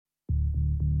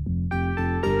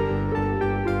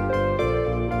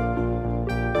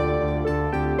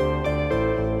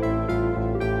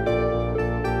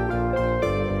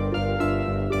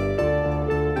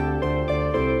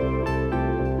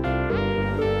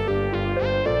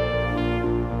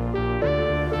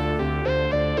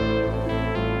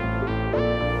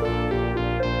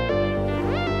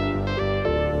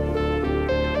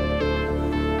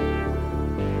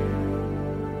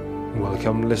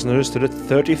Welcome, listeners, to the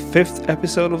 35th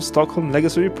episode of Stockholm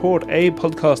Legacy Report, a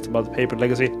podcast about Paper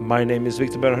Legacy. My name is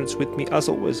Victor Bernhards. With me, as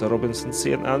always, are Robin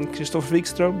Sensén and Kristoffer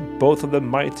Wikström, both of the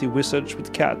mighty wizards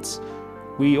with cats.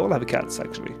 We all have cats,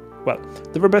 actually. Well,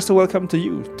 the very best of welcome to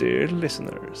you, dear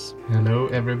listeners. Hello,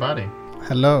 everybody.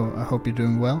 Hello, I hope you're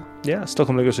doing well. Yeah,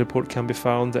 Stockholm Legacy Report can be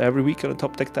found every week on the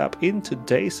Top Deck app. In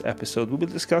today's episode, we will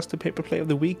discuss the paper play of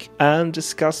the week and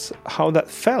discuss how that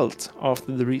felt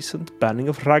after the recent banning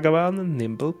of Ragavan and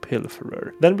Nimble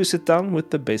Pilferer. Then we sit down with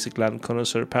the Basic Land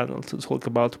Connoisseur panel to talk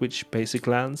about which basic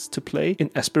lands to play in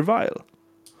Esperville.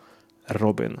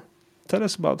 Robin, tell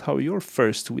us about how your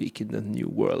first week in the new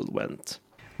world went.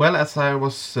 Well, as I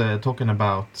was talking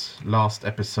about last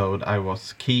episode, I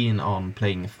was keen on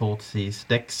playing Thoughtseize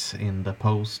decks in the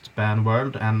post-ban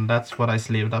world, and that's what I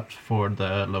sleeved up for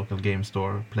the local game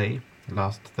store play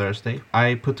last Thursday.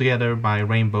 I put together my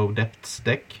Rainbow Depths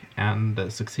deck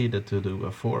and succeeded to do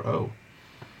a 4-0.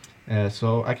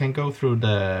 So I can go through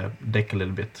the deck a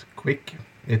little bit quick.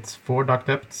 It's 4 Dark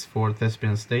Depths, 4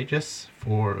 Thespian Stages,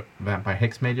 4 Vampire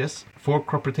Hex Mages, 4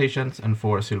 Crop Rotations, and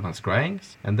 4 Sylvan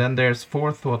Scryings. And then there's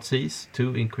 4 Thoughtseize,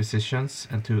 2 Inquisitions,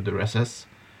 and 2 Duresses,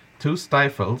 2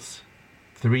 Stifles,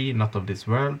 3 Not of This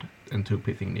World, and 2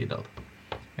 Pithing Needle.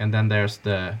 And then there's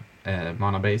the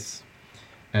mana base.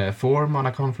 4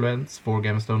 Mana Confluence, 4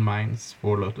 Gemstone Mines,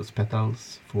 4 Lotus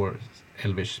Petals, 4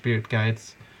 Elvish Spirit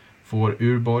Guides, 4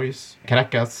 Urboys,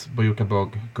 Caracas, Boyuka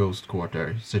Bog, Ghost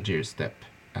Quarter, Sajir Step,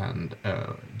 and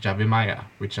Javimaya,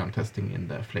 which I'm testing in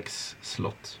the flex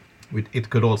slot. It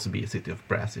could also be a City of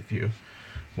Brass if you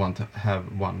want to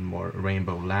have one more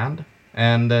rainbow land.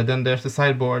 And then there's the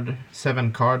sideboard,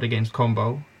 7 card against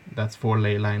combo. That's 4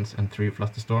 ley lines and 3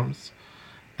 Flusterstorms.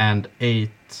 And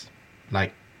 8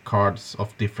 cards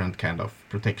of different kind of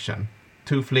protection.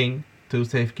 2 Fling, 2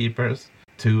 Safekeepers,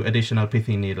 2 additional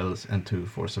Pithing Needles, and 2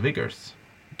 Force of Vigors.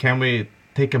 Can we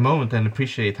take a moment and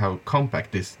appreciate how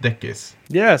compact this deck is?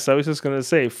 Yes, I was just going to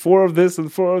say 4 of this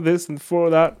and 4 of this and 4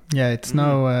 of that. Yeah, it's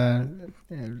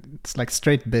it's like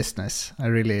straight business. I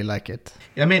really like it.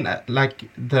 I mean, the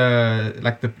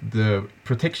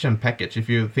protection package. If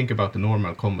you think about the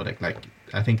normal combo deck,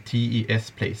 I think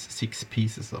TES plays 6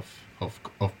 pieces of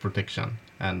protection,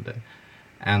 and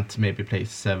Ant maybe plays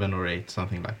 7 or 8,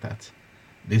 something like that.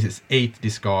 This is 8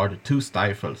 discard, 2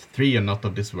 Stifles, 3 are Not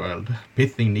of This World,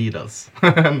 Pithing Needles,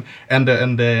 and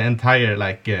the entire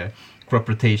crop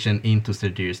rotation into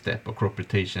Sajir Step or crop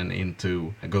rotation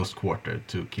into a Ghost Quarter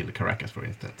to kill Caracas, for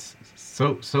instance.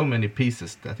 So many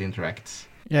pieces that interact.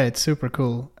 Yeah, it's super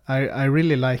cool. I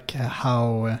really like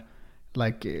how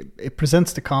it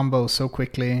presents the combo so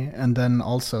quickly, and then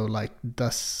also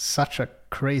does such a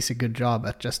crazy good job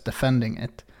at just defending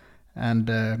it.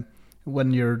 And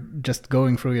when you're just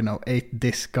going through, 8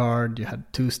 discard, you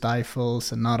had 2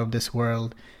 Stifles and Not of This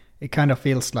World, it kind of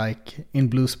feels like in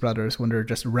Blues Brothers when they're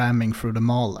just ramming through them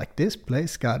all, like this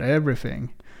place got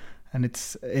everything. And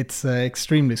it's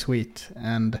extremely sweet.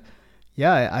 And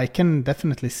yeah, I can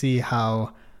definitely see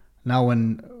how now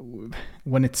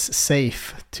when it's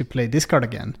safe to play discard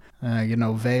again,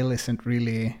 Veil isn't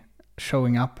really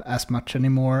showing up as much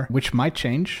anymore, which might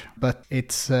change, but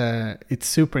it's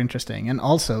super interesting. And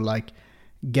also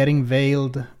getting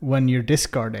veiled when you're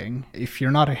discarding, if you're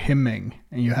not a hymning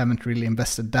and you haven't really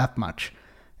invested that much,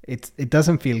 it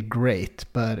doesn't feel great,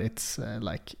 but it's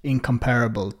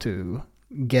incomparable to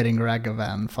getting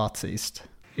Ragavan Thoughtseized.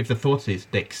 If the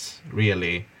Thoughtseized decks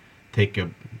really take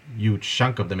a huge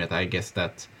chunk of the meta, I guess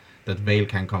that Veil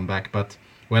can come back. But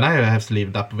when I have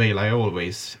sleeved up Veil, I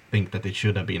always think that it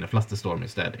should have been a Flusterstorm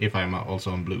instead, if I'm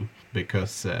also on blue,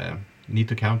 because need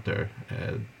to counter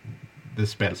the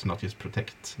spells, not just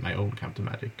protect my own counter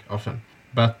magic often.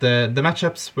 But the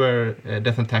matchups were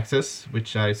Death and Taxes,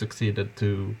 which I succeeded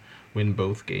to win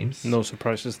both games. No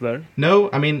surprises there? No,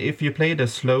 I mean, if you play the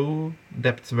slow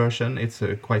depth version, it's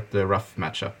quite a rough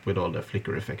matchup with all the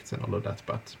flicker effects and all of that,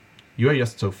 but you are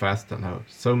just so fast and have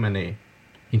so many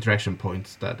interaction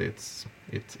points that it's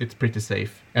pretty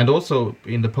safe. And also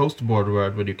in the post-board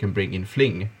world where you can bring in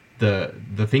Fling, the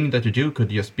thing that you do could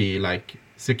just be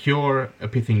secure a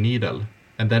Pithing Needle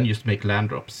and then just make land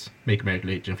drops, make Merit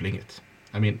Legion Fling it.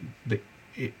 I mean,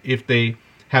 if they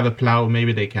have a plow,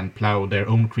 maybe they can plow their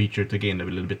own creature to gain a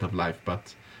little bit of life,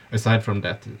 but aside from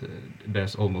that,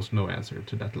 there's almost no answer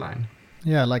to that line.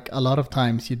 Yeah, a lot of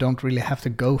times you don't really have to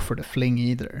go for the Fling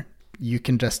either. You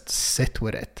can just sit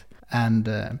with it. And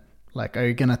are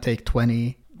you gonna take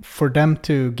 20? For them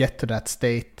to get to that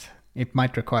state, it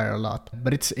might require a lot.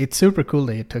 But it's super cool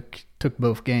that you took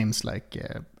both games.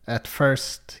 At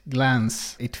first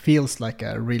glance, it feels like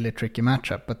a really tricky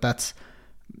matchup, but that's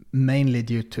mainly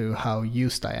due to how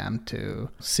used I am to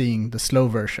seeing the slow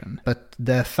version. But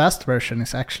the fast version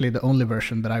is actually the only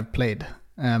version that I've played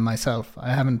myself.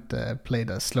 I haven't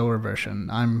played a slower version.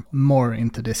 I'm more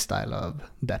into this style of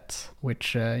depths,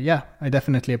 which I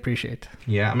definitely appreciate.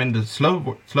 Yeah, I mean the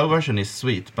slow version is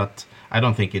sweet, but I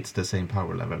don't think it's the same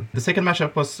power level. The second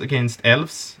matchup was against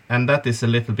elves, and that is a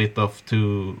little bit of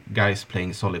two guys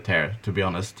playing solitaire, to be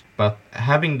honest. But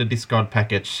having the discard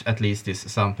package at least is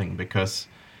something, because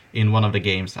in one of the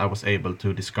games I was able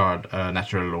to discard a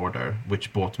natural order,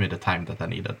 which bought me the time that I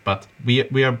needed. But we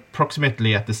are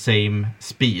approximately at the same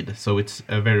speed, so it's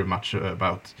very much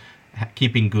about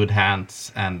keeping good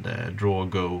hands, and draw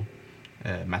go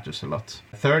matters a lot.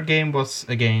 Third game was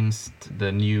against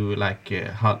the new,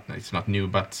 it's not new,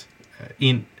 but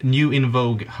in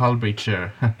vogue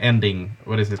Hullbreacher ending.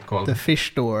 What is it called? The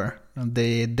Fish Door.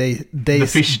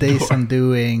 Fish Days Door.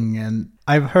 Undoing, and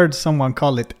I've heard someone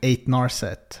call it 8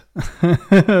 Narset.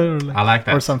 I like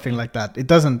that. Or something like that. It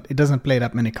doesn't play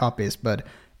that many copies, but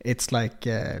it's like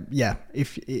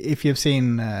if you've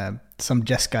seen some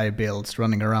Jeskai builds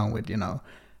running around with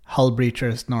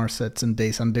Hullbreachers, Narsets, and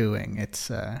Days Undoing, it's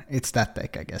that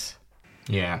deck, I guess.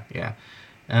 Yeah,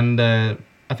 and I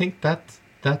think that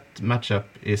matchup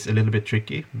is a little bit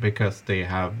tricky because they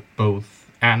have both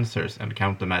answers and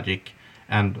counter magic,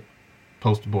 and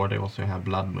post board they also have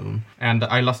Blood Moon. And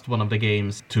I lost one of the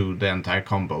games to the entire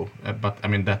combo, but I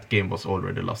mean that game was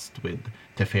already lost with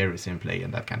Teferis in play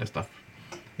and that kind of stuff.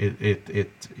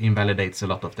 It invalidates a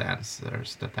lot of the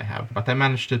answers that I have, but I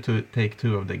managed to take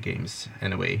 2 of the games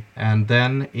anyway. And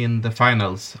then in the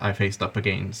finals I faced up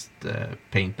against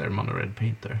Painter, Mono Red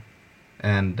Painter.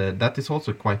 And that is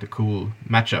also quite a cool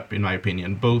matchup in my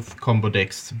opinion. Both combo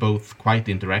decks, both quite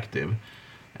interactive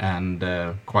and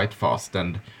quite fast,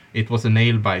 and it was a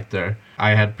nail biter.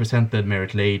 I had presented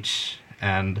Merit Lage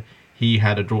and he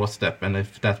had a draw step, and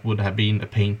if that would have been a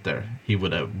Painter he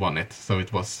would have won it, so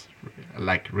it was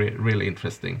really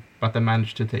interesting. But I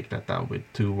managed to take that down with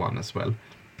 2-1 as well.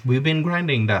 We've been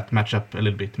grinding that matchup a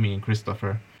little bit, me and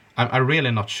Christopher. I'm really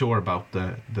not sure about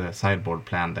the sideboard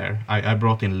plan there. I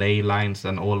brought in ley lines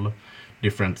and all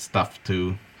different stuff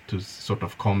to sort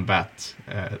of combat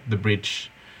the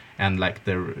bridge and like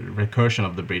the recursion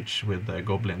of the bridge with the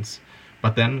goblins.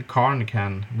 But then Karn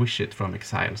can wish it from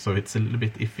exile, so it's a little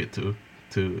bit iffy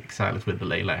to exile it with the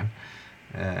ley line.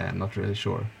 Not really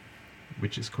sure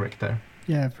which is correct there.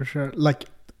 Yeah, for sure.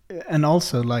 And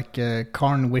also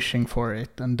Karn wishing for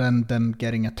it and then them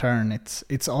getting a turn,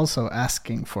 it's also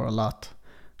asking for a lot.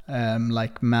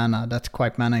 Like mana, that's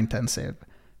quite mana intensive.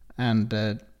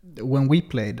 And when we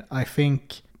played, I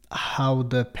think how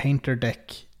the Painter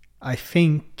deck, I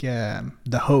think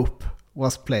the Hope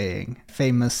was playing,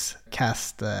 famous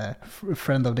cast,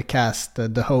 friend of the cast,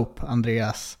 the Hope,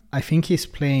 Andreas. I think he's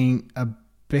playing a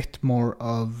bit more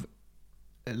of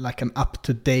like an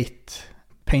up-to-date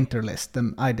Painter list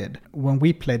than I did. When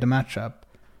we played the matchup,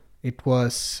 it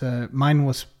was mine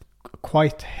was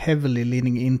quite heavily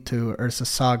leaning into Urza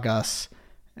Sagas,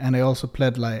 and I also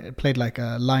played like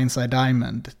a Lion's Eye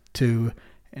Diamond to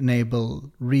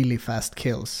enable really fast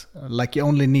kills. Like you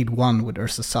only need 1 with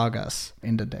Urza Sagas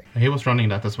in the deck. He was running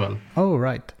that as well. Oh,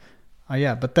 right.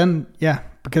 Yeah, but then,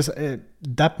 because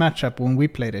that matchup, when we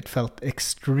played it, felt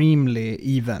extremely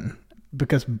even.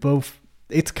 Because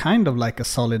it's kind of like a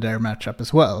Solidaire matchup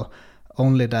as well,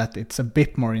 only that it's a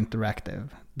bit more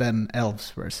interactive than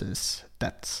Elves versus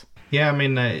Depths. Yeah, I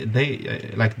mean,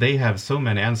 they have so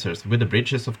many answers with the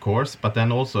bridges, of course, but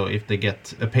then also if they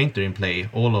get a Painter in play,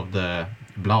 all of the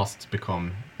blasts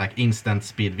become like instant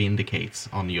speed vindicates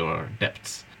on your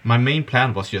depths. My main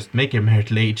plan was just make a Merit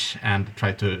Lage and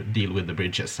try to deal with the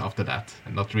bridges after that,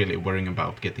 and not really worrying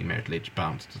about getting Merit Lage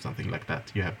bounced or something like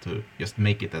that. You have to just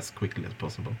make it as quickly as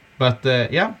possible. But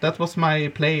that was my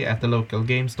play at the local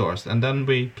game stores, and then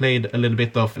we played a little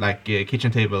bit of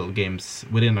kitchen table games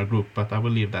within our group, but I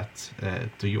will leave that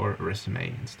to your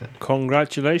resume instead.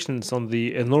 Congratulations on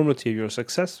the enormity of your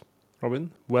success,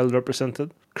 Robin. Well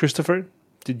represented. Christopher,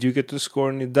 did you get to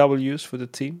score any W's for the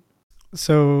team?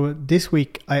 So this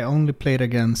week I only played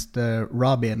against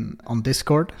Robin on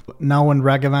Discord. Now when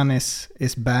Ragavan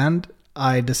is banned,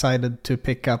 I decided to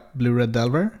pick up Blue Red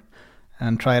Delver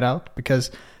and try it out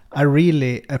because I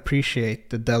really appreciate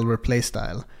the Delver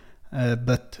playstyle.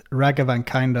 But Ragavan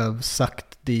kind of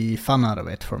sucked the fun out of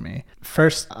it for me.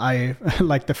 First,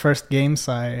 the first games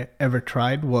I ever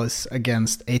tried was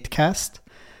against 8cast,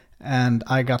 and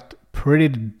I got pretty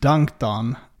dunked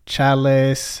on.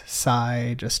 Chalice,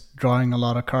 Sai, just drawing a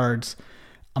lot of cards.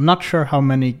 I'm not sure how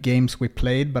many games we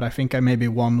played, but I think I maybe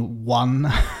won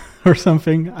 1 or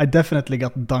something. I definitely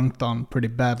got dunked on pretty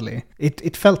badly.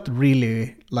 It felt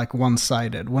really like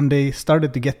one-sided when they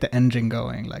started to get the engine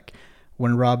going, like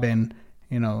when Robin,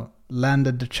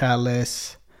 landed the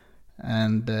chalice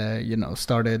and,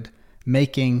 started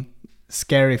making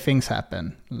scary things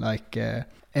happen. Like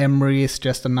Emery is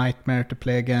just a nightmare to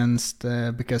play against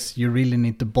because you really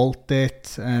need to bolt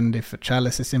it. And if a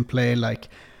chalice is in play, like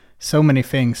so many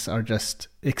things are just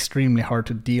extremely hard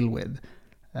to deal with.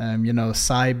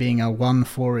 Sai being a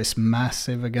 1/4 is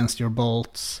massive against your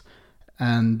bolts.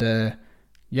 And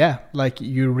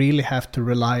you really have to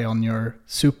rely on your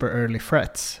super early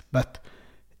threats. But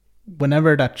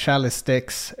whenever that chalice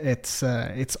sticks,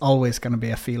 it's always going to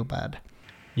be a feel bad.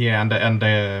 Yeah, and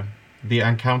the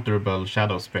uncounterable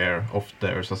Shadow Spear of the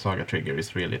Urza Saga trigger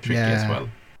is really tricky as well.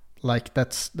 Like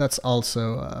that's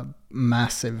also a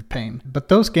massive pain. But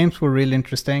those games were really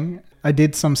interesting. I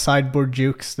did some sideboard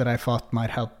jukes that I thought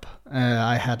might help.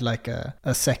 I had like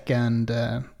a second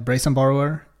Brazen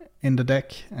Borrower in the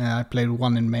deck. I played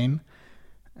one in main,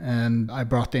 and I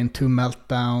brought in 2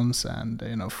 meltdowns and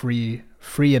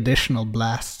 3 additional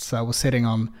blasts. I was sitting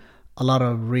on a lot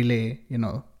of really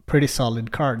pretty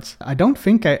solid cards. I don't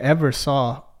think I ever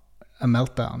saw a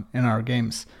meltdown in our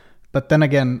games. But then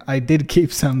again, I did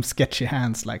keep some sketchy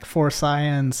hands, like 4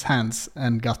 Science hands,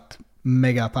 and got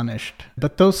mega punished.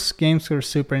 But those games were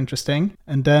super interesting.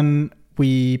 And then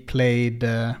we played,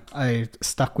 I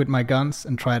stuck with my guns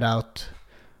and tried out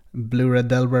Blue-Red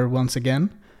Delver once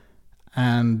again.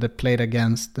 And played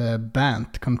against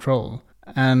Bant Control.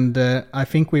 And I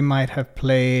think we might have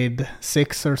played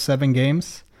 6 or 7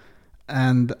 games.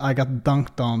 And I got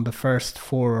dunked on the first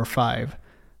 4 or 5.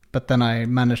 But then I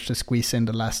managed to squeeze in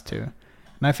the last 2. And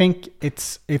I think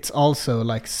it's also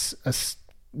like a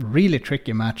really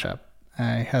tricky matchup.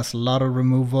 It has a lot of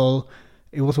removal.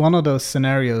 It was one of those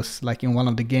scenarios, like in one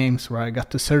of the games, where I got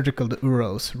to surgical the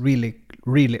Uros really,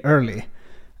 really early.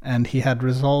 And he had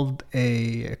resolved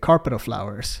a Carpet of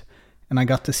Flowers. And I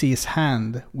got to see his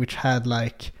hand, which had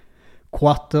like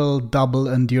Quattle, double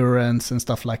endurance and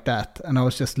stuff like that. And I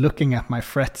was just looking at my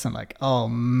threats and like, oh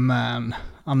man,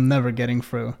 I'm never getting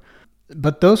through.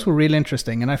 But those were really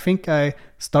interesting. And I think I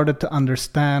started to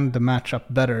understand the matchup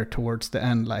better towards the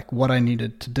end, like what I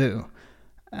needed to do.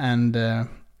 And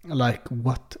like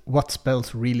what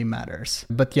spells really matters.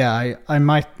 But yeah, I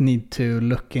might need to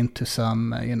look into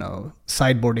some,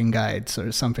 sideboarding guides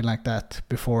or something like that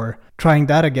before trying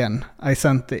that again. I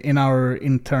sent in our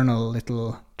internal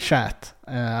little chat,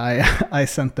 I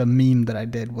sent a meme that I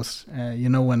did was,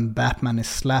 when Batman is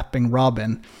slapping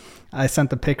Robin, I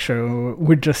sent a picture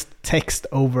with just text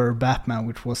over Batman,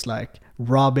 which was like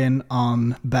Robin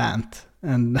on Bant,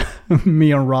 and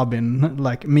me on Robin,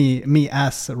 like me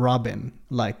as Robin,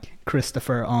 like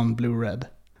Christopher on Blue-Red.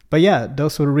 But yeah,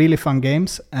 those were really fun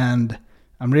games, and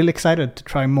I'm really excited to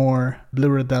try more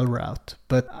Blue-Red Delver out.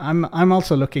 But I'm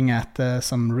also looking at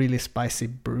some really spicy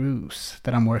brews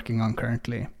that I'm working on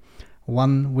currently.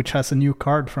 One which has a new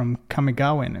card from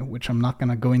Kamigawa in it, which I'm not going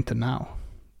to go into now.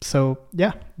 So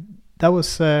yeah, that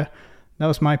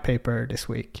was my paper this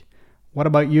week. What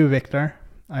about you, Victor?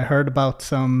 I heard about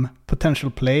some potential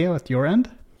play at your end.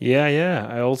 Yeah.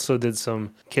 I also did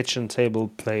some kitchen table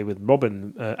play with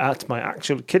Robin at my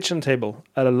actual kitchen table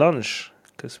at a lunch.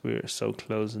 Because we're so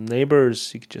close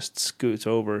neighbors, you could just scoot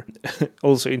over.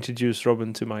 Also introduced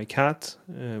Robin to my cat,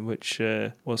 which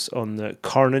was on the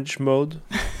carnage mode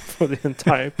for the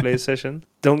entire play session.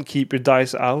 Don't keep your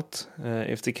dice out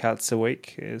if the cat's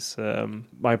awake is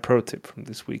my pro tip from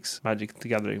this week's Magic the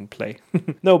Gathering play.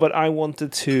 No, but I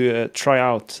wanted to try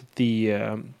out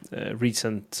the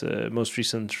most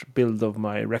recent build of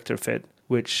my Rector Fed,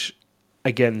 which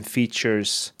again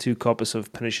features 2 copies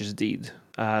of Pernicious Deed,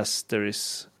 as there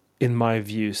is, in my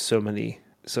view, so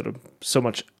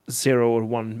much 0 or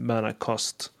 1 mana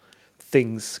cost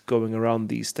things going around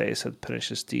these days that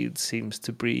Pernicious Deed seems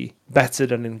to be better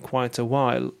than in quite a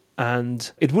while. And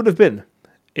it would have been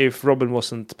if Robin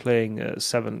wasn't playing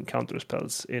 7 counter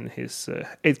spells in his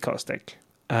 8-cast deck.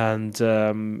 And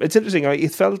it's interesting.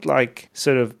 It felt like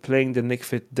sort of playing the Nick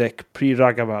Fit deck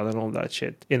pre-Ragavan and all that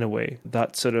shit in a way.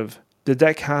 That sort of the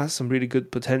deck has some really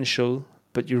good potential,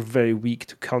 but you're very weak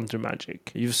to counter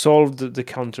magic. You've solved the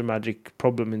counter magic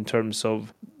problem in terms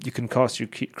of you can cast your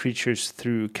creatures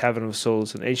through Cavern of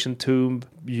Souls and Ancient Tomb.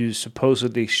 You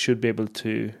supposedly should be able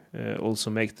to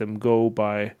also make them go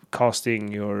by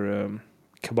casting your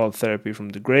Cabal Therapy from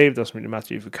the grave. Doesn't really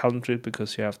matter if you counter it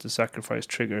because you have to sacrifice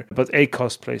trigger. But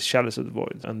Acast plays Chalice of the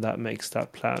Void, and that makes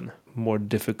that plan more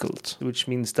difficult, which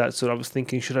means that I was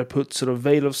thinking, should I put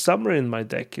Veil of Summer in my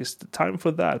deck? Is the time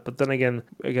for that? But then again,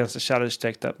 against a Chalice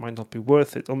deck, that might not be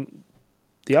worth it.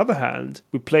 the other hand,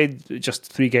 we played just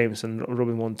 3 games and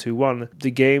Robin won 2-1.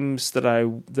 The games that I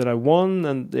won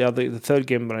and the third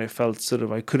game that I felt sort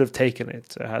of I could have taken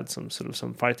it. I had some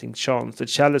fighting chance. The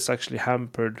chalice actually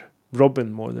hampered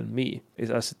Robin more than me,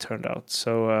 as it turned out.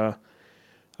 So,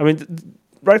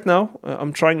 right now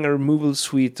I'm trying a removal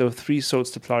suite of 3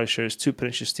 Swords to Plowshares, 2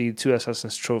 Pernicious Steed, 2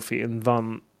 Assassin's Trophy, and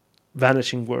 1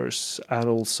 Vanishing Verse, and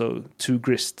also 2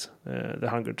 Grist, the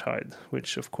Hunger Tide,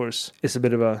 which of course is a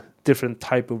bit of a different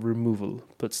type of removal,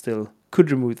 but still could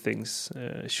remove things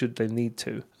should they need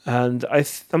to. And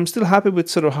I'm still happy with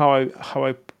sort of how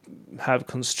I have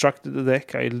constructed the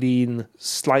deck. I lean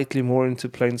slightly more into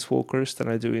Planeswalkers than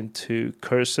I do into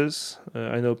Curses.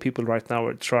 I know people right now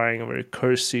are trying a very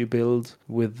cursey build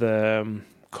with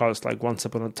cards like Once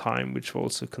Upon a Time, which were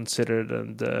also considered,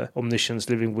 and Omniscience,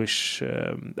 Living Wish,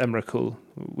 Emrakul,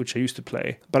 which I used to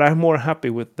play. But I'm more happy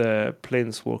with the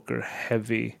Planeswalker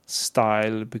heavy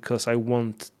style because I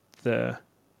want the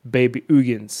baby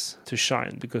Ugins to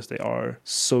shine because they are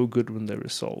so good when they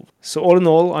resolve. So all in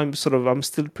all, I'm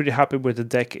still pretty happy where the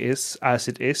deck is as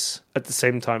it is. At the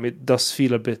same time, it does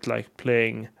feel a bit like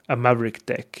playing a Maverick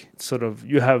deck. Sort of,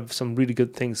 you have some really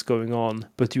good things going on,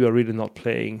 but you are really not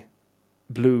playing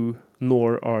blue,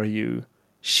 nor are you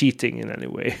cheating in any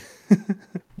way.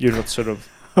 You're not sort of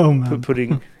you're not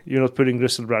putting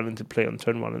Griselbrand into play on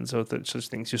turn 1 and such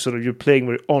things. You're playing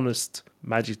very honest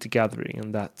Magic the Gathering,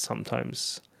 and that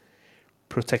sometimes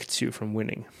protects you from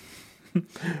winning.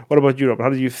 What about Europe? How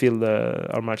do you feel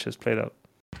our match has played out?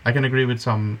 I can agree to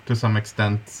some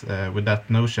extent with that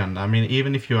notion. I mean,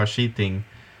 even if you are cheating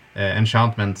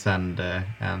enchantments and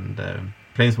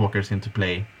planeswalkers into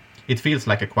play, it feels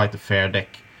like quite a fair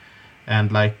deck.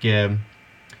 And like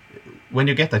when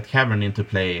you get that cavern into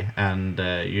play and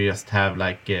you just have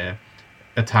like a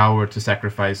tower to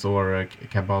sacrifice or a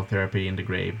Cabal Therapy in the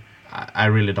grave, I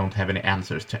really don't have any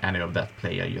answers to any of that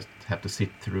play. I just have to sit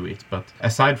through it. But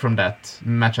aside from that,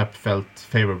 matchup felt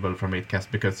favorable for Matecast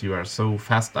because you are so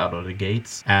fast out of the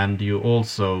gates, and you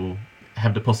also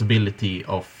have the possibility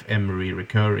of Emry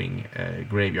recurring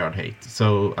Graveyard Hate.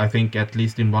 So I think at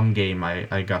least in one game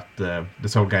I got the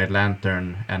Soul Guide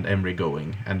Lantern and Emry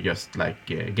going, and just like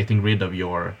getting rid of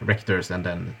your Rectors and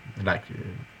then like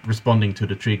responding to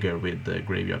the trigger with the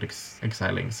Graveyard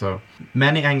Exiling. So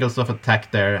many angles of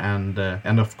attack there, and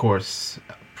of course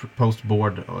post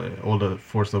board all the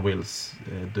Force of Wills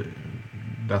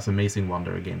does amazing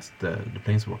wonder against the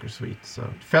Planeswalker suite. So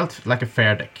it felt like a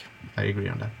fair deck. I agree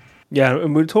on that. Yeah,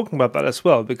 and we're talking about that as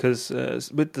well, because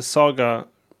with the Saga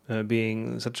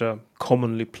being such a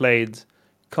commonly played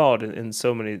card in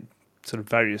so many sort of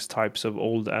various types of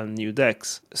old and new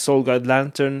decks, Soul Guide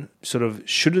Lantern sort of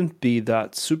shouldn't be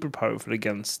that super powerful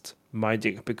against my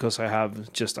deck, because I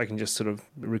can just sort of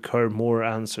recur more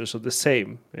answers of the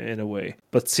same in a way.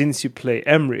 But since you play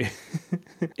Emry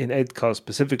in 8th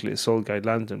specifically, Soul Guide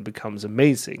Lantern becomes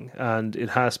amazing, and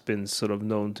it has been sort of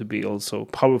known to be also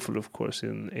powerful, of course,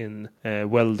 in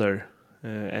Welder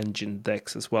engine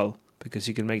decks as well, because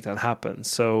you can make that happen.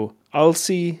 So I'll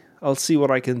see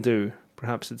what I can do.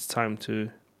 Perhaps it's time to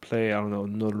play, I don't know,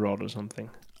 Nullrod or something.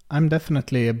 I'm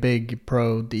definitely a big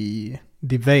pro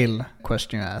the Veil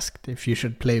question you asked, if you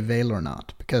should play Veil or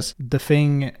not. Because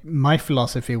my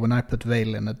philosophy when I put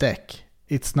Veil in a deck,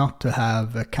 it's not to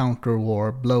have a counter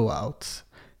war blowouts.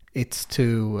 It's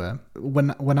to,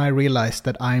 when I realize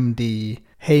that I'm the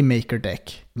Haymaker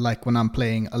deck, like when I'm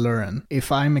playing Aluren,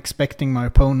 if I'm expecting my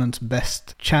opponent's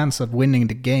best chance of winning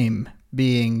the game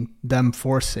being them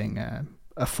forcing a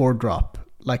 4-drop,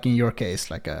 like in your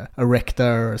case, like a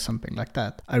Rector or something like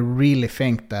that, I really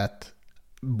think that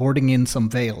boarding in some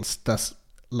Veils does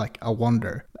like a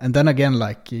wonder. And then again,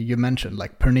 like you mentioned,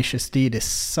 like Pernicious Steed is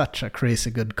such a crazy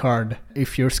good card.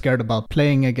 If you're scared about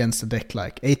playing against a deck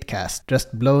like 8cast,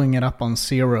 just blowing it up on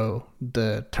 0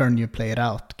 the turn you play it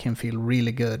out can feel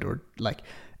really good, or like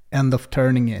end of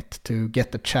turning it to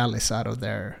get the Chalice out of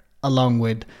there, along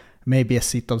with maybe a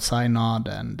Seat of Synod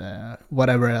and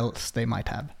whatever else they might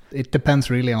have. It depends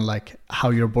really on like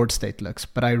how your board state looks,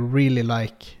 but I really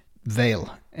like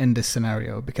Veil in this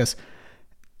scenario because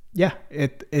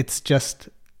it's just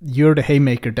you're the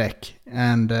Haymaker deck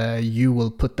and you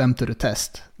will put them to the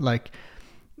test. Like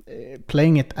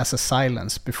playing it as a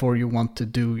silence before you want to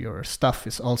do your stuff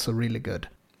is also really good.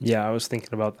 Yeah, I was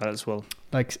thinking about that as well.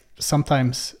 Like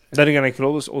sometimes. Then again, I could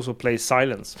always also play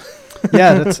silence.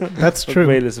 Yeah, that's true.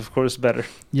 Veil is of course better.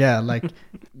 Yeah, like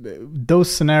those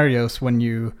scenarios when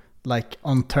you like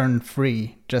on turn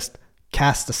 3 just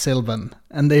cast a Sylvan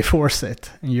and they force it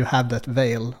and you have that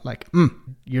Veil, like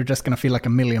you're just gonna feel like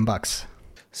 $1 million.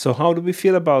 So how do we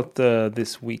feel about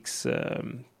this week's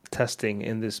testing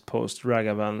in this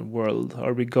post-Ragavan world?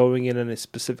 Are we going in any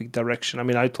specific direction? I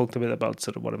mean, I talked a bit about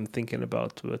sort of what I'm thinking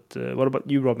about, but what about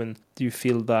you, Robin? Do you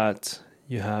feel that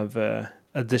you have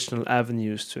additional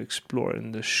avenues to explore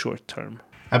in the short term?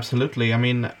 Absolutely. I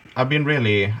mean, I've been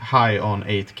really high on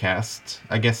 8cast.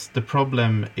 I guess the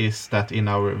problem is that in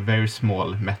our very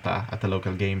small meta at the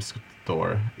local game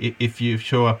store, if you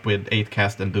show up with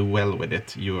 8cast and do well with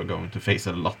it, you are going to face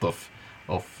a lot of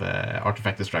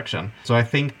artifact destruction. So I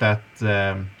think that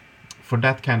for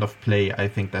that kind of play, I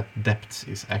think that Depths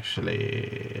is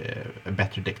actually a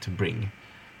better deck to bring.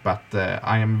 But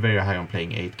I am very high on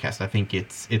playing 8cast. I think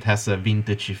it has a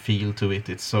vintagey feel to it.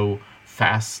 It's so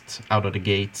fast out of the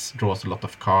gates, draws a lot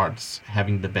of cards,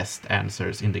 having the best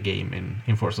answers in the game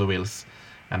in Force of Wills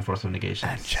and Force of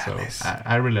Negations. So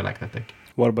I really like that deck.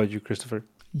 What about you, Christopher?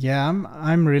 Yeah,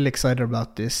 I'm really excited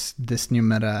about this new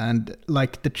meta, and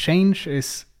like the change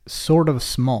is sort of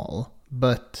small,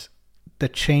 but the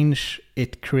change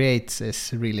it creates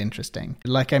is really interesting.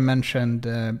 Like I mentioned,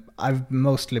 I've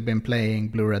mostly been playing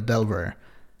Blue-Red Delver,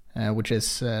 which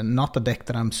is not a deck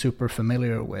that I'm super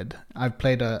familiar with. I've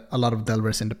played a lot of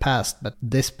Delvers in the past, but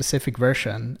this specific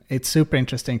version, it's super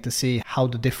interesting to see how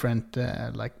the different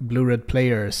like Blue-Red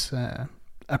players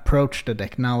approach the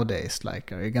deck nowadays.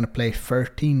 Like, are you going to play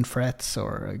 13 Frets,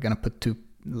 or are you going to put 2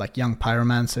 like young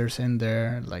Pyromancers in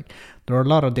there? Like, there are a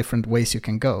lot of different ways you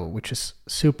can go, which is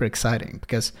super exciting,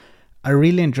 because I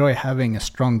really enjoy having a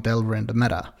strong Delver in the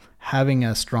meta. Having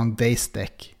a strong Daze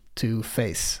deck to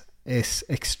face is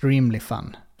extremely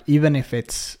fun. Even if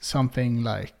it's something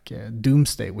like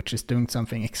Doomsday, which is doing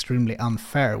something extremely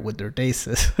unfair with their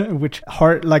Dazes, which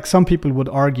like some people would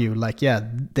argue, like, yeah,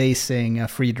 dazing a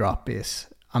free drop is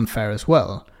unfair as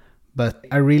well. But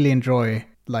I really enjoy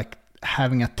like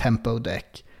having a tempo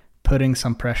deck, putting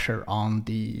some pressure on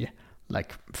the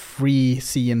like free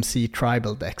CMC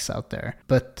tribal decks out there.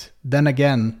 But then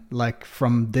again, like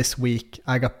from this week,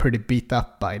 I got pretty beat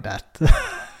up by that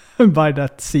by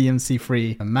that CMC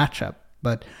free matchup.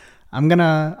 But I'm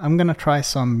gonna try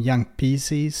some young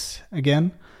PCs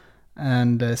again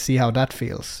and see how that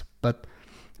feels. But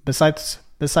besides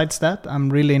that, I'm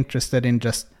really interested in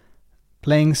just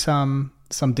playing some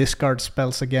discard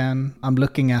spells again. I'm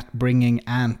looking at bringing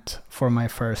Ant for my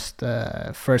first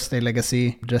day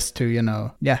legacy, just to, you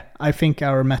know, yeah, I think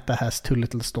our meta has too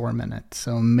little storm in it,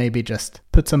 so maybe just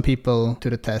put some people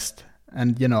to the test.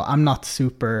 And, you know, I'm not a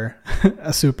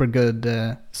super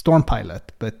good storm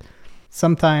pilot, but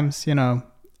sometimes, you know,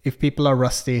 if people are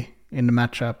rusty in the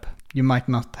matchup, you might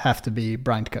not have to be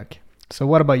Brian Cook. So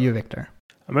what about you, Victor?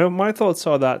 I mean, my thoughts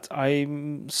are that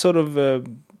I'm sort of...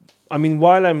 I mean,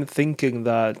 while I'm thinking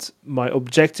that my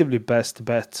objectively best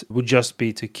bet would just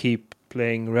be to keep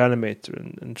playing Reanimator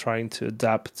and trying to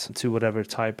adapt to whatever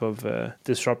type of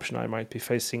disruption I might be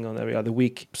facing on every other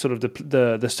week, sort of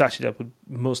the strategy that would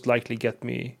most likely get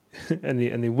me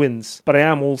any wins. But I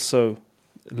am also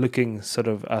looking sort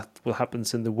of at what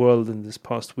happens in the world in this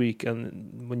past week,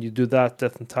 and when you do that,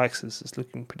 Death and Taxes is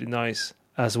looking pretty nice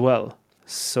as well.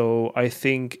 So I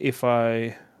think if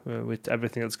I... with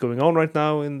everything that's going on right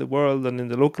now in the world and in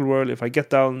the local world, if I get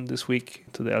down this week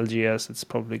to the LGS, it's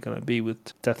probably going to be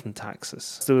with Death and Taxes.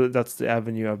 So that's the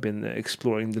avenue I've been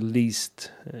exploring the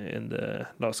least in the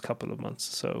last couple of months.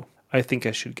 So I think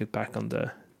I should get back on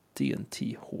the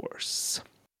D&T horse.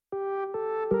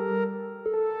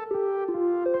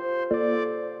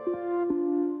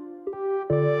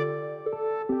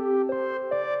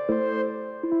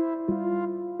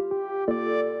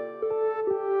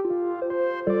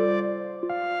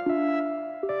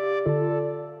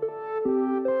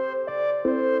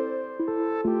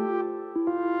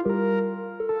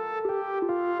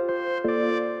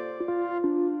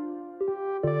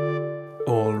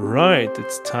 Alright,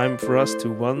 it's time for us to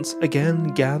once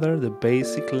again gather the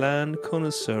Basic Land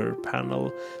Connoisseur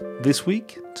panel this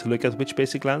week to look at which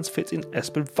basic lands fit in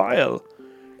Esper Vial.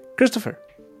 Christopher,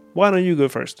 why don't you go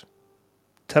first?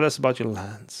 Tell us about your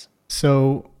lands.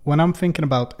 So when I'm thinking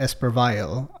about Esper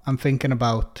Vial, I'm thinking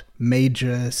about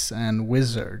mages and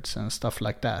wizards and stuff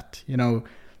like that. You know,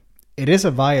 it is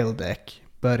a Vial deck,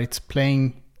 but it's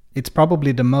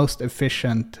probably the most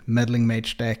efficient meddling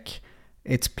mage deck.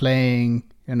 It's playing,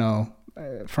 you know,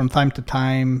 from time to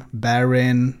time,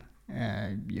 Baron.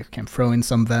 You can throw in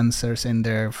some Vensers in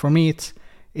there. For me,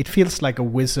 it feels like a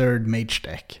wizard mage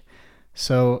deck.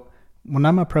 So when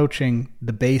I'm approaching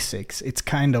the basics, it's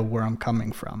kind of where I'm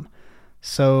coming from.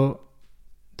 So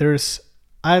there's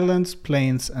islands,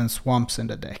 plains, and swamps in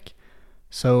the deck.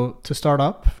 So to start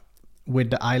up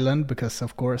with the island, because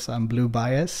of course I'm blue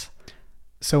bias.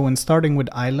 So when starting with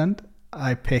island,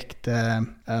 I picked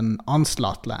an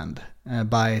Onslaught land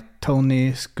by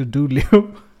Tony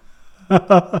Scudulio.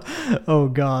 Oh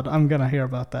God, I'm gonna hear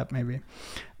about that maybe.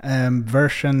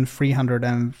 Version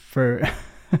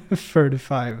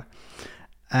 335,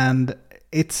 and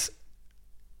it's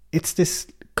this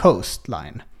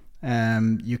coastline.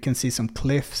 You can see some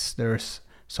cliffs. There's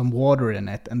some water in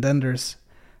it, and then there's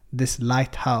this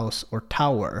lighthouse or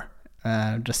tower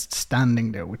just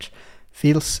standing there, which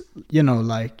feels,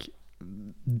 like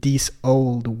these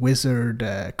old wizard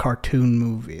cartoon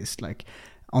movies. Like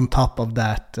on top of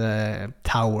that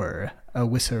tower, a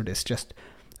wizard is just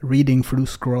reading through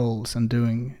scrolls and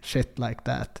doing shit like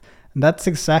that. And that's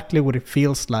exactly what it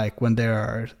feels like when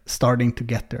they're starting to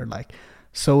get their like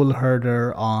soul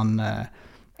herder on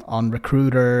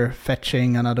recruiter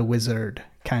fetching another wizard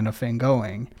kind of thing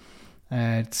going.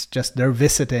 It's just they're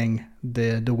visiting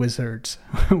the wizards,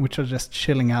 which are just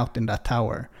chilling out in that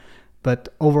tower. But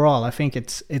overall, I think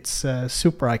it's a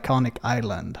super iconic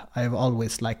island. I've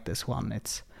always liked this one.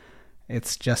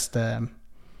 It's just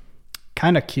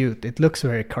kind of cute. It looks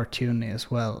very cartoony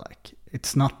as well. Like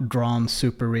it's not drawn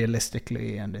super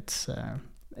realistically, and it's a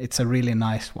really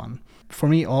nice one. For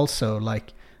me also,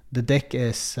 like the deck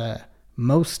is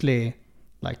mostly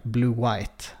like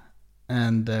blue-white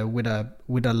and with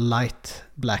a light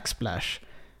black splash.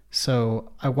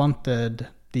 So I wanted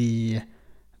the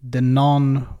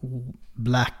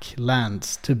non-black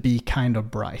lands to be kind of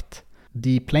bright.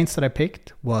 The planes that I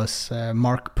picked was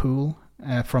Mark Poole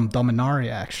from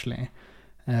Dominaria, actually,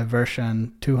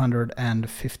 version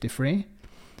 253.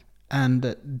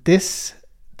 And this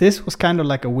was kind of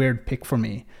like a weird pick for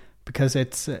me, because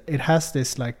it has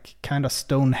this like kind of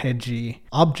Stonehenge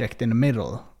object in the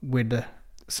middle with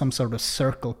some sort of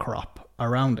circle crop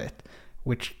around it,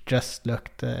 which just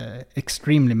looked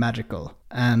extremely magical.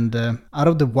 And out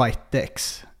of the white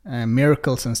decks,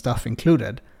 miracles and stuff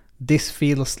included, this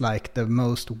feels like the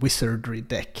most wizardry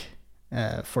deck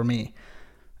for me.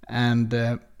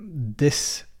 And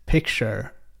this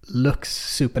picture looks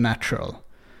supernatural.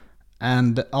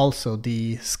 And also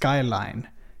the skyline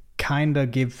kind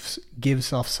of gives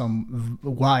off some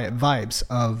vibes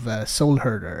of Soul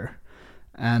Herder.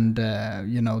 And,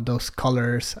 those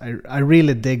colors, I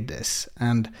really dig this.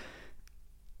 And,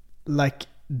 like,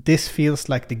 this feels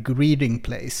like the greeting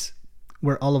place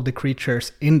where all of the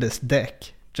creatures in this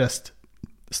deck just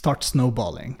start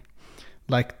snowballing.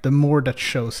 Like, the more that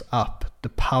shows up, the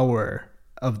power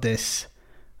of this,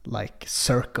 like,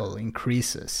 circle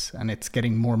increases. And it's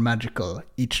getting more magical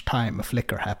each time a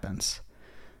flicker happens.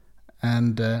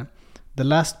 And the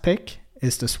last pick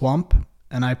is the Swamp.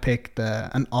 And I picked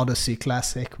an Odyssey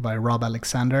Classic by Rob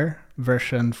Alexander,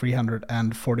 version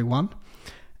 341.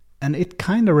 And it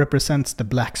kind of represents the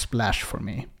black splash for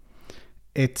me.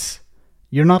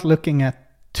 You're not looking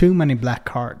at too many black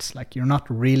cards. Like, you're not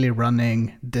really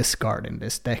running discard in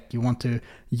this deck. You want to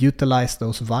utilize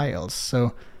those vials.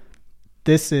 So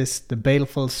this is the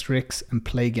Baleful Strix and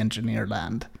Plague Engineer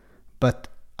land. But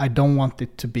I don't want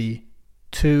it to be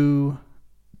too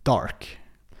dark.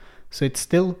 So it's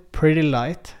still pretty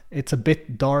light. It's a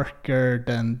bit darker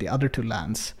than the other two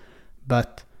lands.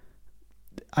 But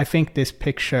I think this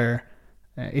picture,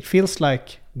 it feels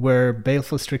like where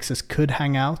Baleful Strixes could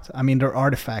hang out. I mean, they're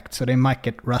artifacts, so they might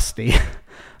get rusty.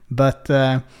 But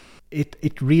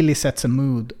it really sets a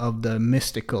mood of the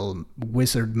mystical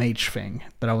wizard mage thing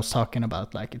that I was talking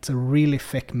about. Like, it's a really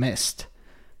thick mist.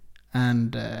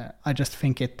 And I just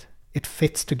think it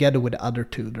fits together with the other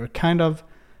two. They're kind of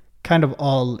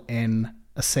all in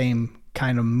a same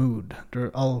kind of mood.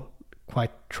 They're all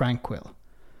quite tranquil.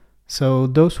 So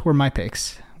those were my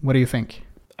picks. What do you think?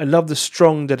 I love the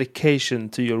strong dedication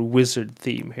to your wizard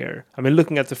theme here. I mean,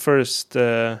 looking at the first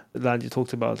land you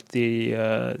talked about, the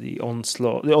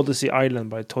Onslaught, the Odyssey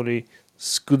Island by Tony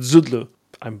Scudulio.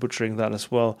 I'm butchering that as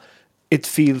well. It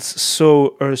feels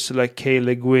so Ursula K.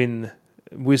 Le Guin,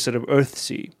 Wizard of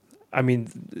Earthsea. I mean,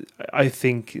 I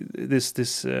think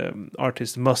this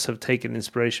artist must have taken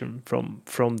inspiration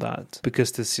from that,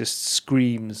 because this just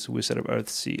screams Wizard of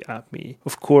Earthsea at me.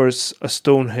 Of course, a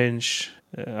Stonehenge.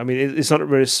 I mean, it's not a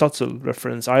very subtle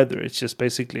reference either. It's just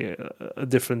basically a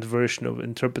different version of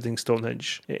interpreting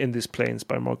Stonehenge in these planes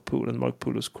by Mark Poole. And Mark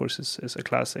Poole, of course, is a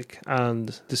classic.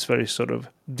 And this very sort of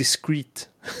discreet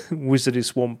wizardy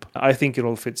swamp. I think it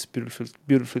all fits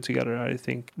beautifully together. I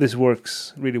think this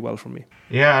works really well for me.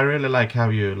 Yeah, I really like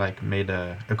how you made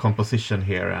a composition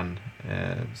here and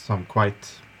some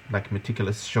quite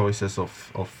meticulous choices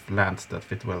of lands that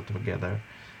fit well together.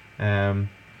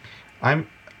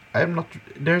 I'm not.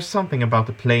 There's something about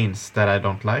the planes that I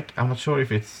don't like. I'm not sure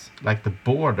if it's like the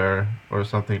border or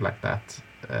something like that.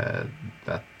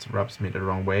 that rubs me the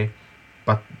wrong way.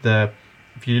 But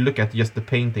if you look at just the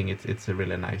painting, it's a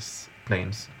really nice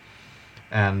planes.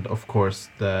 And of course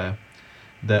the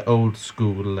old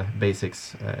school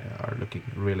basics are looking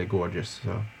really gorgeous.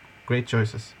 So great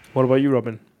choices. What about you,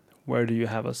 Robin? Where do you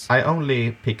have us? I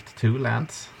only picked 2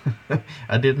 lands.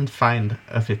 I didn't find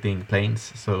a fitting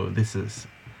planes, so this is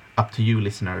up to you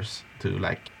listeners to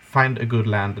find a good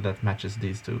land that matches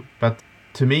these 2. But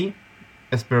to me,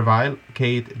 Esperville,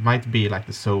 okay, it might be like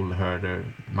the Soul Herder,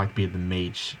 it might be the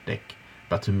Mage deck,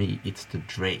 but to me it's the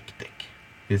Drake deck.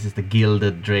 This is the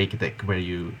Gilded Drake deck where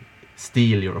you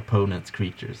steal your opponent's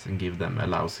creatures and give them a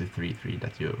lousy 3/3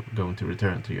 that you're going to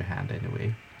return to your hand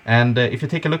anyway. And if you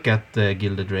take a look at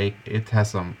Gilded Drake, it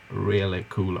has some really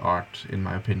cool art, in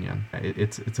my opinion.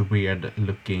 It's a weird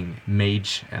looking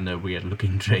mage and a weird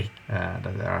looking drake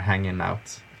that are hanging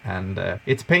out. And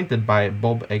it's painted by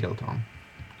Bob Eggleton.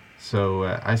 So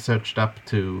I searched up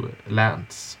 2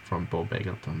 lands from Bob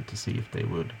Eggleton to see if they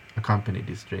would accompany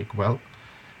this drake well.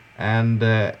 And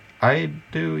I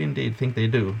do indeed think they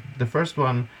do. The first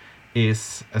one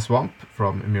is a swamp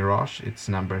from Mirage. It's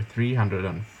number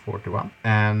 341.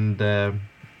 And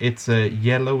it's a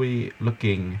yellowy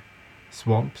looking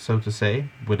swamp, so to say,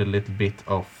 with a little bit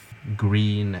of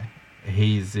green,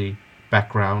 hazy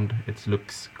background. It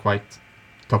looks quite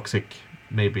toxic.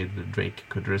 Maybe the drake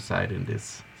could reside in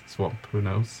this swamp, who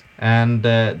knows. And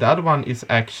the other one is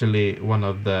actually one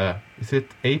of the, is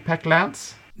it APAC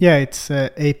lands? Yeah, it's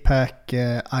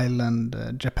APAC Island,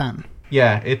 Japan.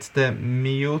 Yeah, it's the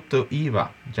Myoto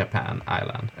Iwa Japan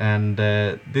island. And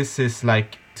this is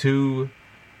like 2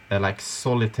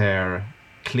 solitaire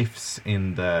cliffs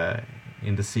in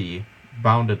the sea,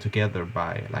 bounded together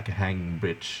by like a hanging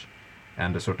bridge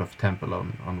and a sort of temple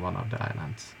on one of the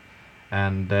islands.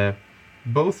 And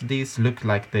both these look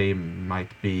like they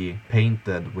might be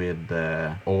painted with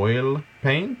oil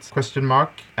paint, ?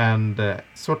 And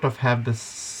sort of have the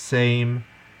same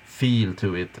feel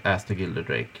to it as the Gilded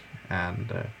Drake.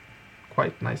 And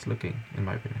quite nice looking, in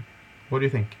my opinion. What do you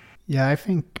think? Yeah, I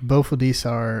think both of these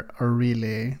are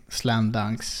really slam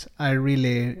dunks. I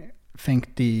really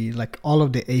think all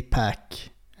of the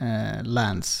APAC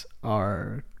lands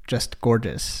are just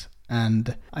gorgeous.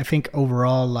 And I think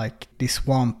overall, the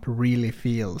swamp really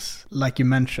feels, like you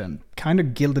mentioned, kind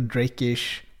of Gilded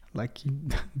Drake-ish.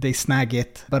 They snag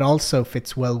it, but also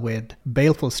fits well with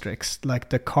Baleful Strix.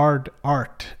 The card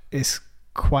art is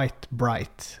quite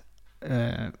bright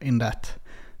in that.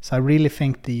 So I really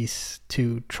think these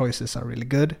 2 choices are really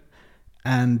good.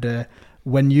 And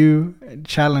when you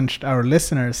challenged our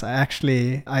listeners,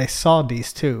 I saw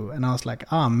these 2, and I was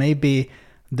like, maybe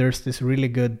there's this really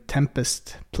good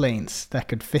Tempest planes that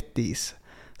could fit these.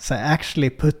 So I actually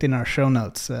put in our show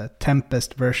notes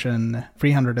Tempest version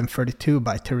 332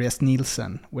 by Therese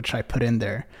Nielsen, which I put in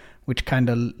there, which kind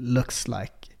of looks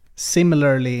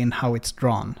similarly in how it's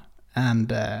drawn.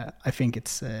 And I think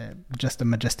it's just a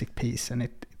majestic piece, and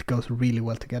it goes really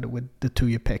well together with the 2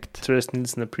 you picked. Therese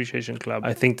Nielsen Appreciation Club.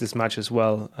 I think this matches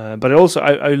well. But also,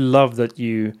 I love that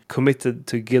you committed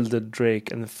to Gilded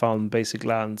Drake and found basic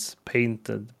lands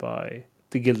painted by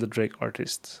the Gilded Drake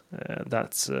artist.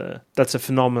 That's a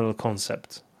phenomenal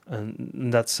concept.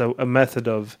 And that's a method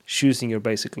of choosing your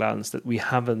basic lands that we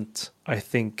haven't, I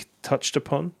think, touched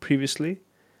upon previously.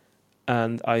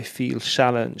 And I feel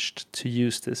challenged to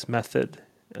use this method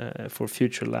for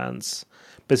future lands,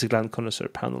 basic land connoisseur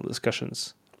panel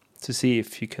discussions, to see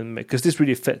if you can make, because this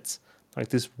really fits.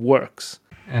 This works.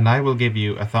 And I will give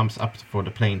you a thumbs up for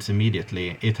the planes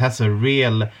immediately. It has a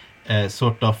real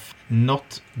sort of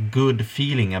not good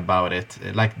feeling about it.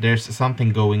 There's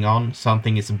something going on,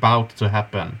 something is about to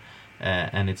happen,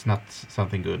 and it's not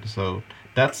something good. So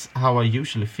that's how I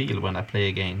usually feel when I play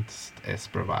against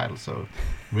Esperville. So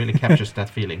really captures that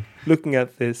feeling. Looking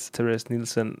at this Therese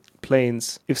Nielsen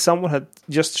planes, if someone had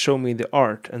just shown me the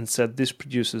art and said this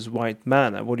produces white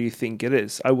mana, what do you think it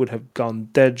is? I would have gone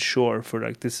dead sure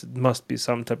for this must be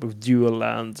some type of dual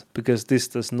land, because this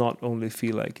does not only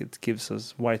feel like it gives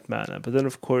us white mana, but then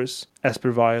of course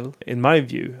Esperville, in my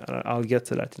view, and I'll get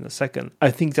to that in a second, I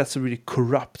think that's a really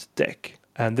corrupt deck,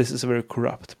 and this is a very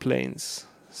corrupt planes.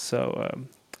 So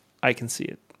I can see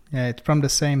it. Yeah, it's from the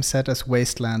same set as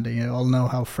Wasteland. You all know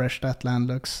how fresh that land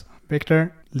looks.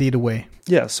 Victor, lead away.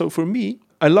 Yeah, so for me,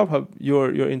 I love how your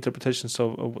interpretations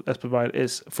of what Esperville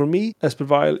is. For me,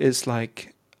 Esperville is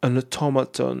like an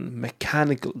automaton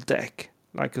mechanical deck.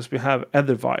 Because we have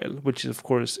Ethervile, which of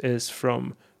course is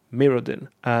from Mirrodin.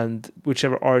 And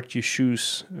whichever art you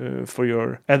choose for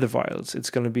your Etherviles, it's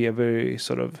going to be a very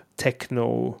sort of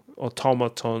techno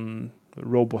automaton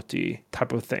robot-y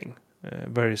type of thing.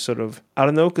 very sort of, I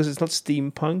don't know, because it's not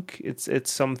steampunk,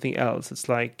 it's something else. It's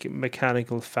like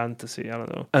mechanical fantasy, I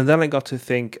don't know. And then I got to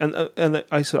think, and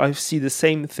I see the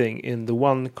same thing in the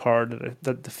one card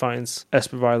that defines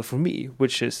Esper Vial for me,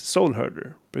 which is Soul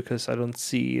Herder, because I don't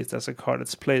see it as a card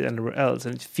that's played anywhere else,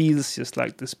 and it feels just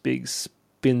like this big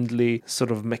spindly,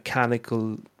 sort of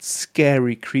mechanical,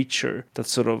 scary creature that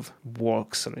sort of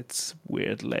walks on its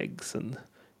weird legs and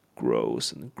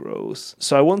grows and grows.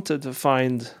 So I wanted to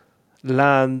find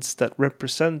lands that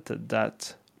represented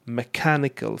that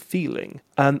mechanical feeling,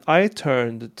 and I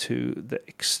turned to the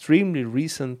extremely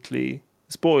recently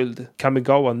spoiled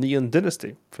Kamigawa Neon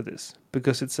Dynasty for this,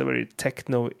 because it's a very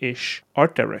techno-ish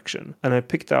art direction, and I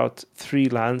picked out 3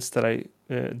 lands that I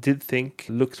did think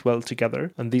looked well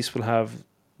together, and these will have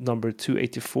number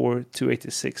 284,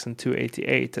 286 and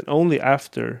 288, and only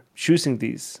after choosing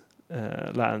these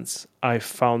lands I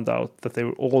found out that they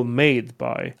were all made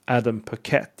by Adam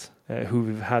Paquette, who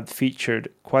we've had featured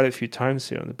quite a few times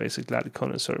here on the Basic Land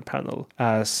Connoisseur panel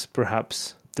as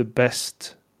perhaps the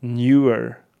best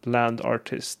newer land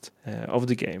artist of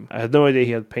the game. I had no idea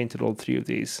he had painted all 3 of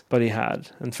these, but he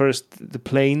had. And first, the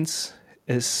plains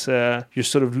is you're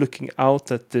sort of looking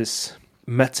out at this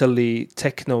metally,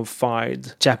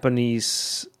 techno-fied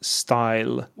Japanese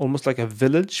style, almost like a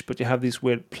village, but you have these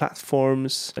weird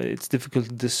platforms. It's difficult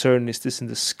to discern, is this in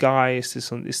the sky? Is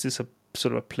this a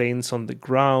sort of a plains on the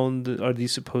ground? Are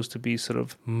these supposed to be sort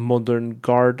of modern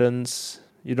gardens?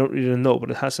 You don't really know,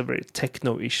 but it has a very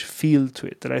techno-ish feel to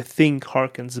it that I think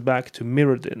harkens back to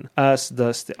Mirrodin, as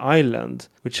does the island,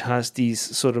 which has these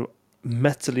sort of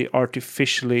metally,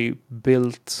 artificially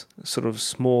built sort of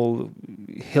small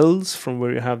hills from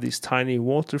where you have these tiny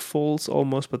waterfalls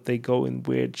almost, but they go in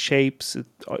weird shapes.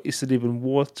 Is it even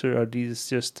water? Are these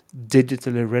just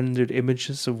digitally rendered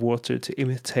images of water to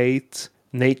imitate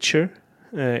nature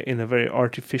in a very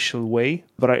artificial way?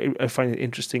 But I find it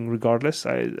interesting regardless.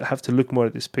 I have to look more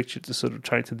at this picture to sort of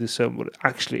try to discern what it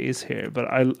actually is here, but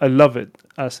I love it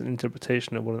as an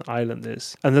interpretation of what an island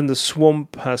is. And then the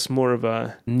swamp has more of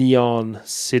a neon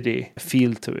city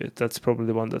feel to it. That's probably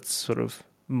the one that's sort of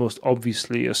most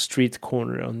obviously a street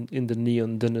corner in the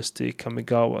Neon Dynasty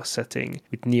Kamigawa setting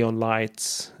with neon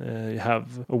lights. You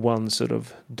have one sort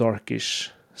of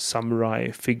darkish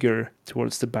samurai figure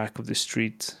towards the back of the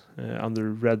street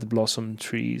under red blossom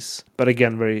trees, but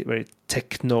again very very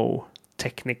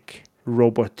technic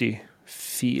roboty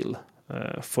feel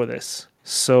for this.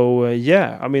 So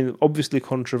yeah, I mean, obviously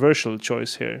controversial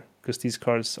choice here, because these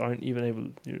cards aren't even able,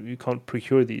 you can't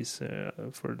procure these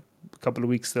for a couple of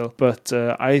weeks still, but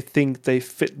I think they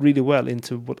fit really well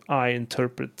into what I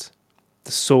interpret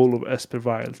the soul of Esper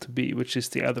Vial to be, which is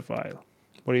the other vial.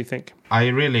 What do you think? I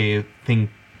really think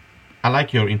I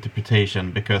like your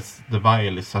interpretation, because the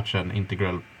vial is such an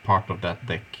integral part of that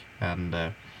deck, and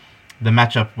the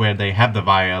matchup where they have the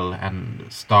vial and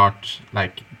start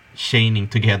like chaining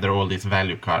together all these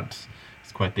value cards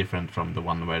is quite different from the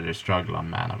one where they struggle on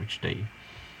mana, which they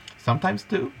sometimes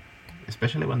do,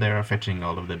 especially when they are fetching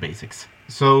all of the basics.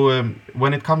 So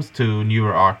when it comes to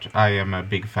newer art, I am a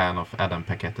big fan of Adam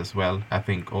Paquette as well. I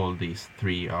think all these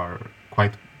 3 are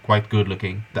quite good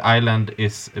looking. The island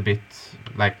is a bit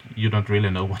like you don't really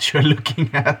know what you're looking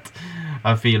at,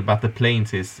 I feel, but the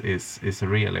plains is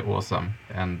really awesome,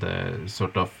 and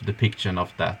sort of depiction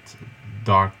of that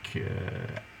dark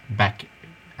back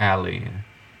alley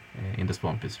in the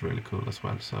swamp is really cool as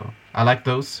well. So I like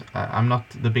those. I'm not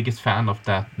the biggest fan of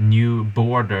that new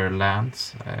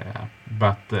borderlands,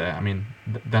 but I mean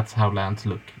that's how lands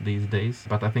look these days.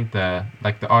 But I think the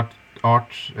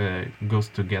art goes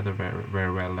together very,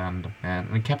 very well, and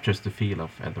it captures the feel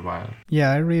of Esper Vial.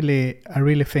 Yeah, I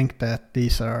really think that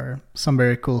these are some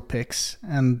very cool picks,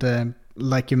 and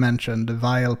like you mentioned, the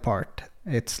vial part,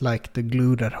 it's like the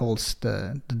glue that holds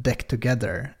the deck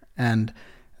together, and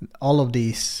all of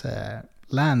these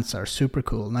lands are super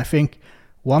cool. And I think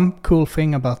one cool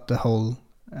thing about the whole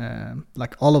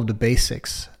like all of the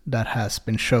basics that has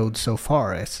been showed so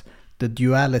far is the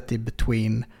duality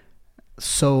between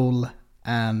soul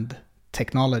and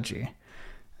technology.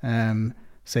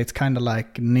 So it's kind of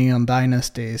like Neon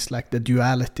Dynasty is like the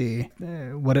duality.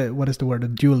 What is the word? The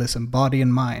dualism, body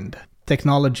and mind,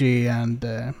 technology, and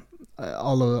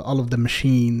all of the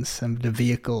machines and the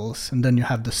vehicles, and then you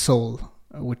have the soul,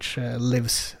 which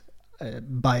lives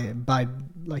by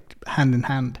like hand in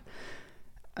hand.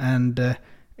 And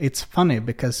it's funny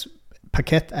because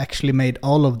Paquette actually made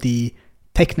all of the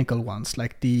technical ones,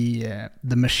 like the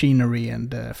machinery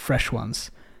and the fresh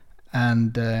ones,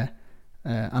 and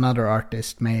another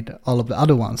artist made all of the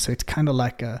other ones. So it's kind of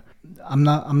like I'm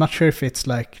not sure if it's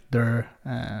like their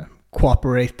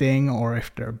cooperating or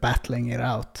if they're battling it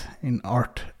out in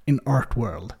art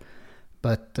world.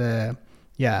 But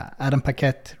Adam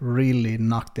Paquette really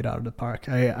knocked it out of the park.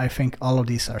 I think all of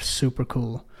these are super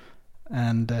cool,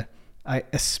 and I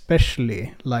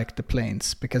especially like the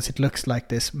planes because it looks like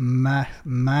this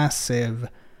massive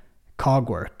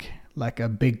cogwork, like a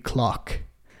big clock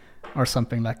or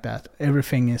something like that.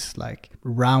 Everything is like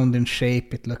round in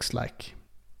shape. It looks like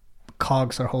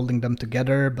cogs are holding them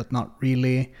together, but not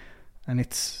really. And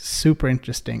it's super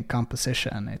interesting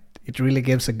composition. It really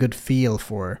gives a good feel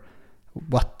for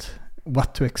what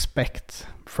to expect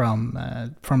from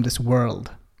this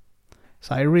world.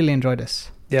 So I really enjoy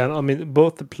this. Yeah, I mean,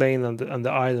 both the plane and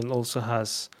the island also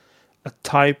has a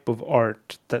type of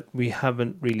art that we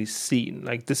haven't really seen.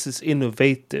 Like, this is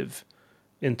innovative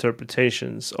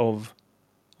interpretations of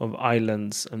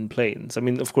islands and plains. I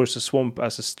mean, of course, the swamp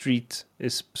as a street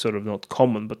is sort of not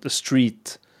common, but the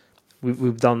street,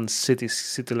 we've done city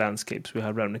landscapes. We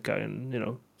have Ravnica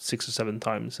in 6 or 7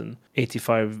 times, and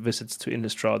 85 visits to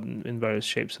Innistrad in various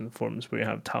shapes and forms where you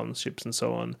have townships and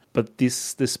so on. But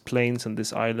this plains and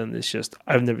this island is just,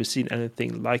 I've never seen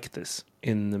anything like this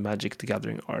in the Magic the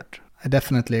Gathering art. I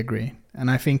definitely agree. And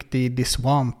I think the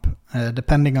swamp,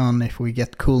 depending on if we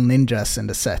get cool ninjas in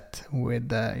the set with,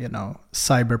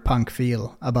 cyberpunk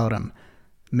feel about them,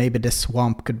 maybe this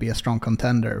swamp could be a strong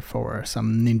contender for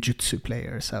some ninjutsu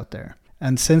players out there.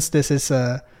 And since this is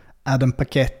a Adam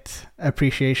Paquette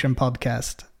appreciation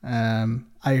podcast,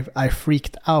 I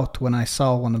freaked out when I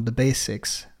saw one of the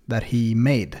basics that he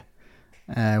made,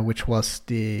 which was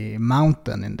the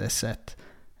mountain in this set.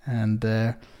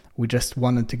 And we just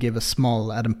wanted to give a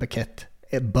small Adam Paquette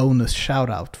bonus shout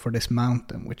out for this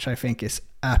mountain, which I think is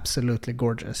absolutely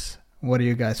gorgeous. What do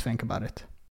you guys think about it?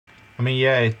 I mean,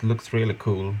 yeah, it looks really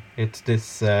cool. It's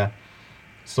this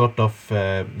sort of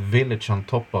village on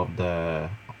top of the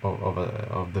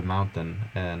mountain,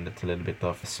 and it's a little bit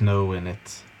of snow in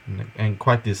it, and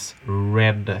quite this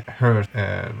red earth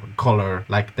color,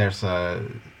 like there's a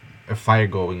fire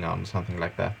going on, something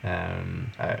like that.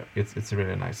 It's a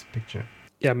really nice picture.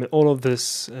 Yeah, I mean, all of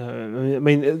this,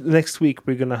 next week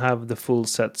we're going to have the full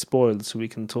set spoiled, so we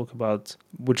can talk about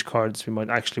which cards we might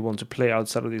actually want to play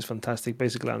outside of these fantastic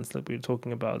basic lands that we're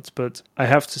talking about. But I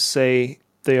have to say,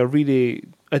 they are really,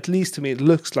 at least to me, it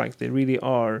looks like they really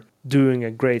are doing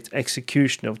a great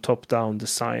execution of top-down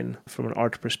design from an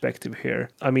art perspective here.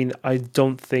 I mean, I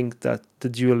don't think that the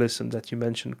dualism that you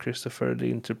mentioned, Christopher,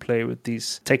 the interplay with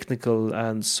these technical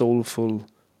and soulful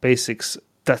basics,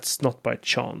 that's not by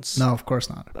chance. No, of course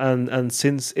not. And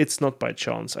since it's not by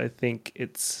chance, I think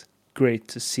it's great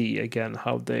to see again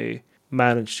how they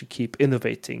manage to keep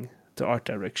innovating the art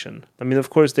direction. I mean, of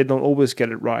course, they don't always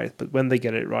get it right, but when they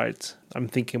get it right, I'm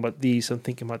thinking about these, I'm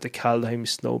thinking about the Kaldheim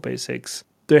Snow basics.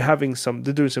 They're doing some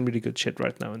really good shit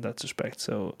right now in that respect.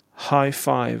 So high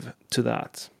five to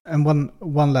that. And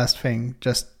one last thing,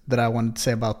 just that I wanted to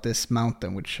say about this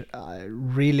mountain, which I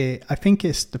think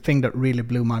is the thing that really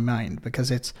blew my mind,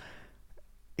 because it's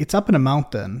up in a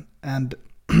mountain, and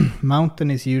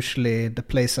mountain is usually the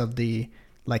place of the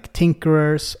like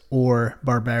tinkerers or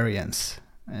barbarians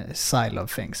style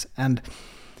of things. And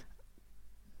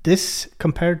this,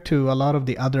 compared to a lot of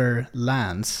the other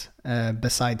lands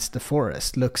besides the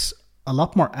forest, looks a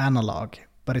lot more analog,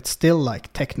 but it's still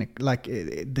like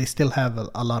they still have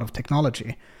a lot of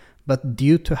technology. But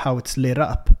due to how it's lit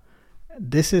up,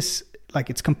 this is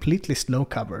like it's completely snow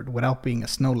covered without being a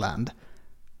snowland,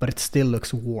 but it still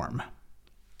looks warm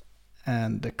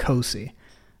and cozy.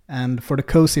 And for the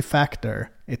cozy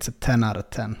factor, it's a 10 out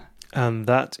of 10. And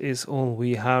that is all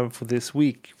we have for this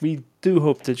week. We do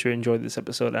hope that you enjoyed this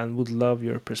episode and would love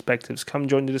your perspectives. Come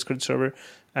join the Discord server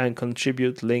and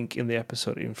contribute. Link in the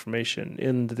episode information.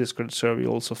 In the Discord server,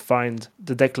 you'll also find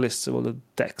the deck lists of all the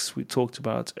decks we talked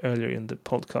about earlier in the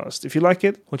podcast. If you like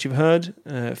it, what you've heard,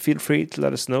 feel free to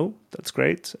let us know. That's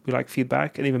great. We like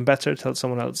feedback. And even better, tell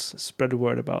someone else. Spread the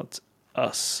word about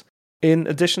us. In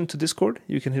addition to Discord,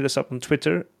 you can hit us up on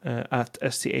Twitter at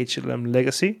STHLM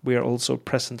Legacy. We are also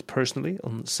present personally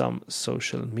on some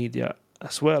social media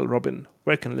as well. Robin,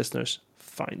 where can listeners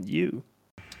find you?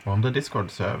 On the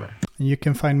Discord server. You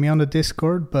can find me on the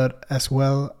Discord, but as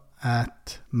well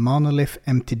at Monolith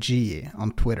MTG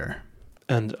on Twitter.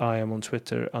 And I am on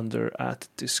Twitter under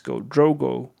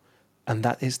 @DiscoDrogo. And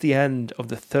that is the end of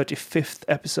the 35th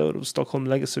episode of Stockholm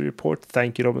Legacy Report.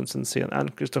 Thank you, Robin Sensén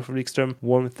and Christopher Wikström.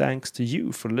 Warm thanks to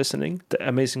you for listening. The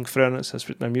Amazing Frönes has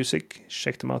written our music.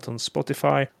 Check them out on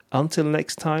Spotify. Until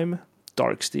next time,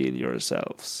 Darksteel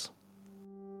yourselves.